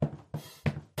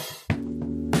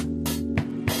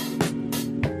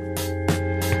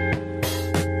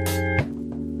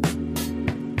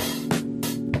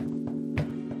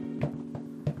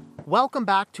Welcome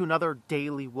back to another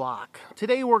Daily Walk.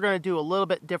 Today we're going to do a little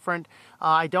bit different.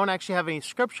 I don't actually have any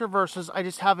scripture verses. I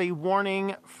just have a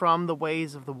warning from the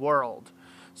ways of the world.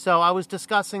 So I was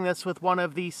discussing this with one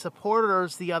of the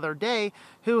supporters the other day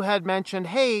who had mentioned,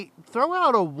 hey, throw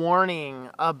out a warning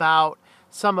about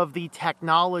some of the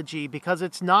technology because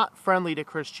it's not friendly to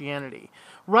Christianity.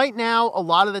 Right now, a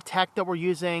lot of the tech that we're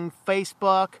using,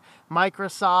 Facebook,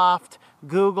 Microsoft,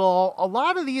 Google, a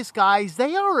lot of these guys,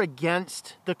 they are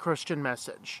against the Christian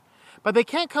message. But they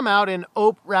can't come out and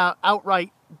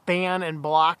outright ban and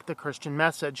block the Christian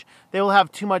message. They will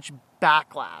have too much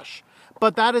backlash.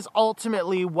 But that is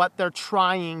ultimately what they're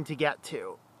trying to get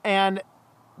to. And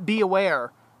be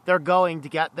aware, they're going to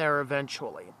get there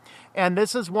eventually. And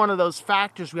this is one of those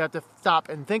factors we have to stop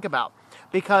and think about.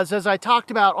 Because as I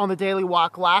talked about on the Daily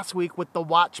Walk last week with the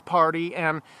watch party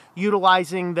and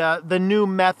utilizing the new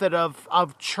method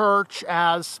of church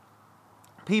as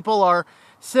people are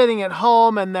sitting at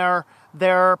home and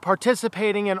they're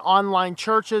participating in online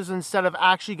churches instead of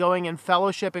actually going and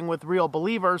fellowshipping with real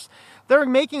believers, they're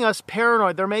making us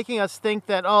paranoid. They're making us think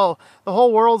that, the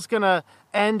whole world's going to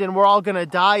end and we're all going to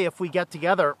die if we get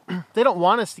together. They don't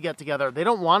want us to get together. They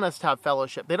don't want us to have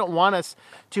fellowship. They don't want us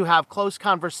to have close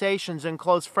conversations and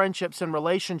close friendships and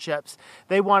relationships.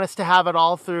 They want us to have it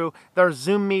all through their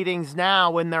Zoom meetings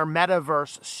now in their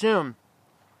metaverse soon.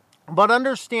 But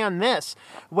understand this,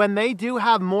 when they do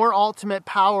have more ultimate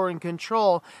power and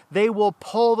control, they will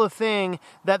pull the thing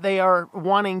that they are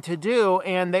wanting to do,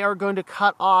 and they are going to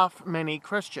cut off many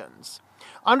Christians.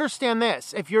 Understand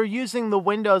this, if you're using the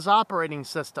Windows operating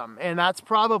system, and that's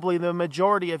probably the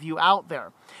majority of you out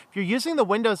there, if you're using the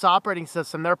Windows operating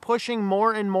system, they're pushing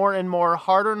more and more and more,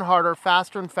 harder and harder,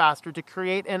 faster and faster to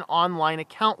create an online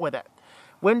account with it.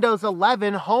 Windows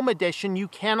 11 Home Edition, you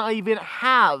cannot even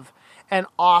have an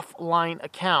offline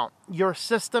account. Your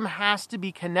system has to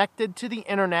be connected to the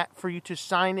internet for you to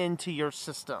sign into your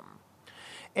system.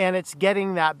 And it's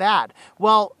getting that bad.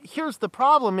 Well, here's the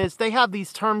problem is they have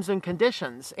these terms and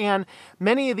conditions. And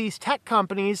many of these tech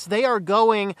companies, they are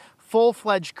going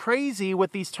full-fledged crazy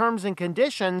with these terms and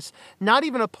conditions, not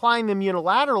even applying them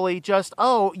unilaterally, just,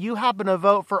 you happen to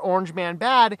vote for Orange Man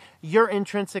bad, you're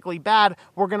intrinsically bad,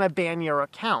 we're going to ban your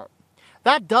account.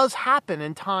 That does happen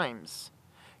in times.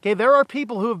 Okay, there are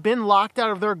people who have been locked out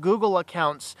of their Google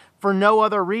accounts for no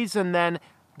other reason than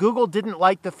Google didn't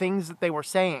like the things that they were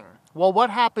saying. Well, what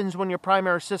happens when your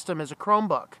primary system is a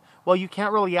Chromebook? Well, you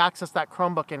can't really access that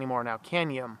Chromebook anymore now,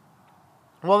 can you?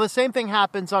 Well, the same thing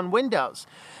happens on Windows.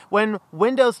 When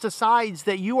Windows decides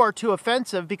that you are too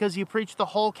offensive because you preach the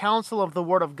whole counsel of the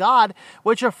Word of God,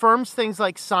 which affirms things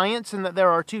like science and that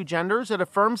there are two genders, it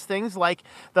affirms things like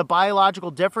the biological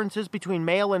differences between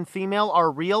male and female are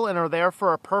real and are there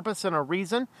for a purpose and a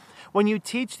reason. When you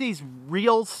teach these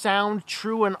real, sound,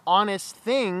 true, and honest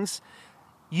things,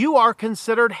 you are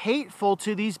considered hateful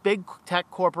to these big tech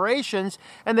corporations,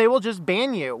 and they will just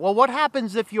ban you. Well, what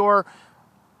happens if your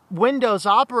Windows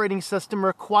operating system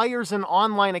requires an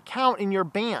online account and you're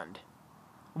banned?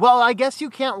 Well, I guess you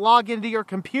can't log into your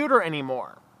computer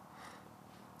anymore.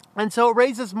 And so it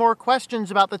raises more questions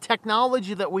about the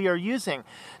technology that we are using.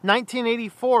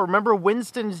 1984, remember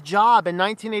Winston's job in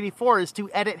 1984 is to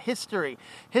edit history.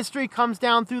 History comes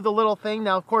down through the little thing.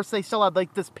 Now, of course, they still had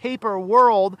like this paper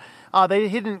world. They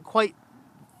didn't quite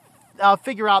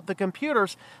figure out the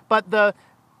computers, but the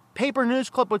paper news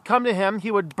clip would come to him,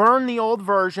 he would burn the old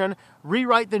version,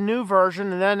 rewrite the new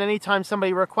version, and then anytime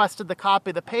somebody requested the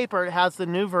copy of the paper, it has the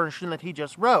new version that he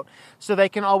just wrote. So they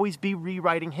can always be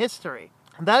rewriting history.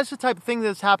 That is the type of thing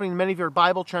that's happening in many of your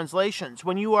Bible translations.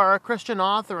 When you are a Christian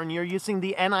author and you're using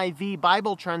the NIV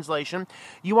Bible translation,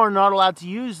 you are not allowed to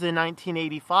use the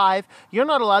 1985. You're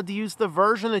not allowed to use the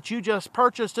version that you just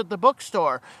purchased at the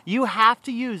bookstore. You have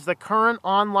to use the current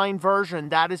online version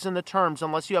that is in the terms,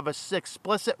 unless you have an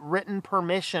explicit written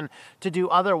permission to do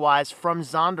otherwise from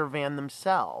Zondervan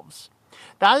themselves.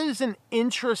 That is an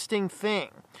interesting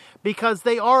thing because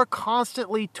they are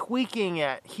constantly tweaking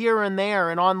it here and there,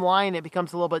 and online it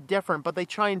becomes a little bit different, but they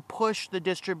try and push the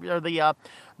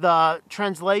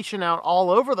translation out all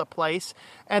over the place,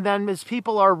 and then as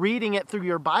people are reading it through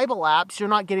your Bible apps, you're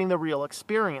not getting the real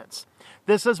experience.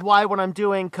 This is why when I'm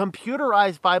doing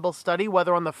computerized Bible study,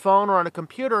 whether on the phone or on a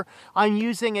computer, I'm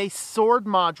using a Sword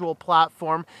module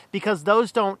platform because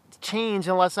those don't change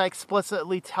unless I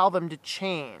explicitly tell them to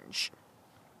change.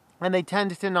 And they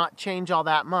tend to not change all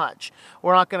that much.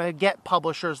 We're not going to get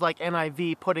publishers like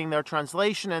NIV putting their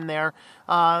translation in there.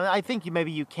 I think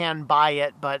maybe you can buy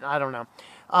it, but I don't know.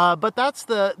 But that's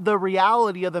the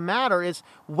reality of the matter is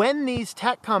when these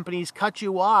tech companies cut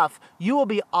you off, you will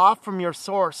be off from your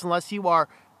source unless you are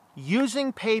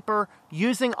using paper,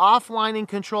 using offline and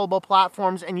controllable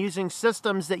platforms, and using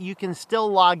systems that you can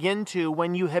still log into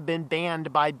when you have been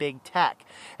banned by big tech.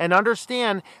 And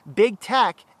understand, big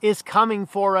tech is coming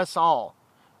for us all.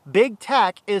 Big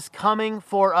tech is coming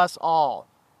for us all.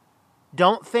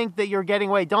 Don't think that you're getting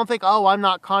away. Don't think, oh, I'm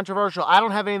not controversial. I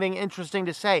don't have anything interesting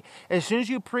to say. As soon as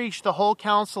you preach the whole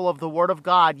counsel of the Word of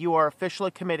God, you are officially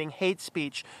committing hate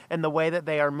speech in the way that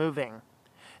they are moving.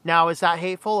 Now, is that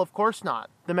hateful? Of course not.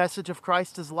 The message of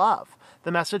Christ is love.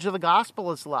 The message of the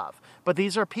gospel is love. But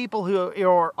these are people who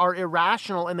are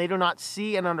irrational, and they do not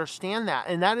see and understand that.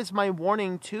 And that is my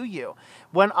warning to you.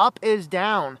 When up is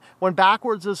down, when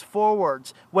backwards is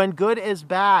forwards, when good is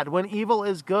bad, when evil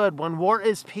is good, when war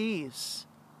is peace,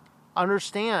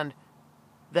 understand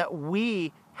that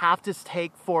we have to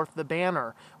take forth the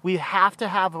banner. We have to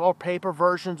have our paper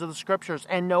versions of the scriptures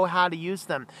and know how to use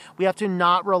them. We have to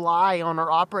not rely on our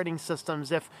operating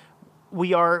systems if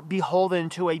we are beholden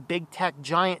to a big tech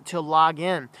giant to log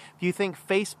in. If you think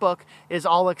Facebook is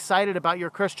all excited about your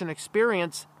Christian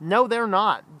experience, no, they're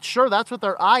not. Sure, that's what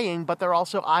they're eyeing, but they're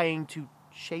also eyeing to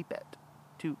shape it,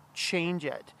 to change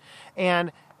it.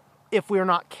 And if we're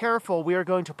not careful, we are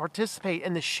going to participate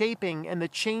in the shaping and the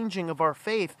changing of our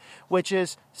faith, which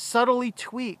is subtly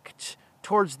tweaked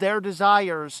towards their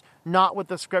desires, not what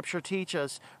the scripture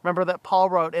teaches. Remember that Paul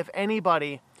wrote, if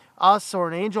anybody, us or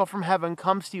an angel from heaven,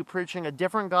 comes to you preaching a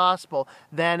different gospel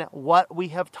than what we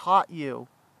have taught you,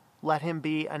 let him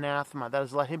be anathema. That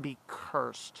is, let him be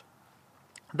cursed.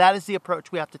 That is the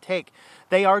approach we have to take.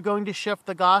 They are going to shift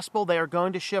the gospel. They are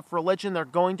going to shift religion. They're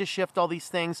going to shift all these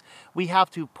things. We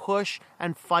have to push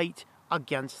and fight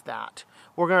against that.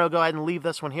 We're going to go ahead and leave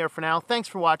this one here for now. Thanks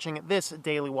for watching this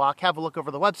Daily Walk. Have a look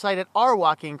over the website at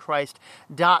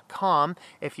ourwalkinchrist.com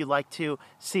if you'd like to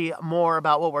see more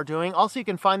about what we're doing. Also, you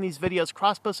can find these videos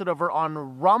cross-posted over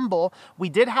on Rumble. We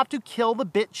did have to kill the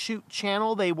BitChute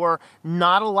channel. They were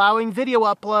not allowing video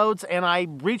uploads, and I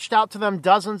reached out to them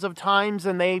dozens of times,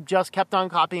 and they just kept on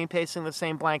copying and pasting the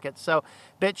same blanket. So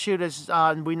BitChute is,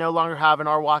 we no longer have an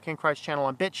Our Walk in Christ channel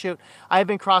on BitChute. I have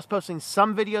been cross-posting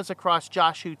some videos across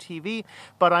Joshua TV,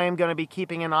 but I am going to be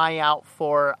keeping an eye out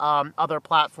for other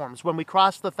platforms. When we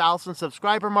cross the 1,000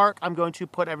 subscriber mark, I'm going to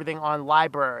put everything on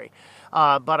Library.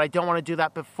 But I don't want to do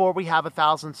that before we have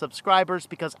 1,000 subscribers,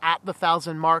 because at the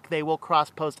 1,000 mark, they will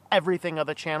cross-post everything of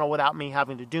the channel without me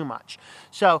having to do much.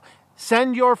 So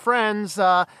send your friends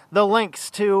the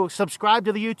links to subscribe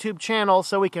to the YouTube channel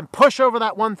so we can push over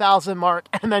that 1,000 mark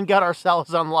and then get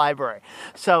ourselves on Library.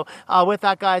 So with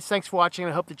that, guys, thanks for watching.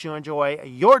 I hope that you enjoy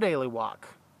your daily walk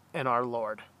in our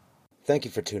Lord. Thank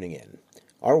you for tuning in.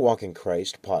 Our Walk in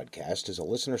Christ podcast is a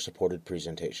listener-supported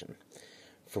presentation.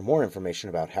 For more information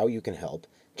about how you can help,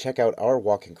 check out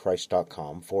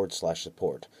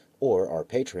ourwalkinchrist.com/support or our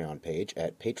Patreon page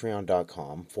at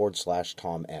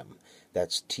patreon.com/TomM.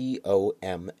 That's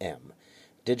TOMM.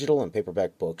 Digital and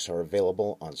paperback books are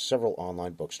available on several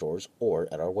online bookstores or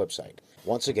at our website.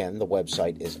 Once again, the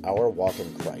website is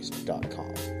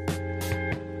ourwalkinchrist.com.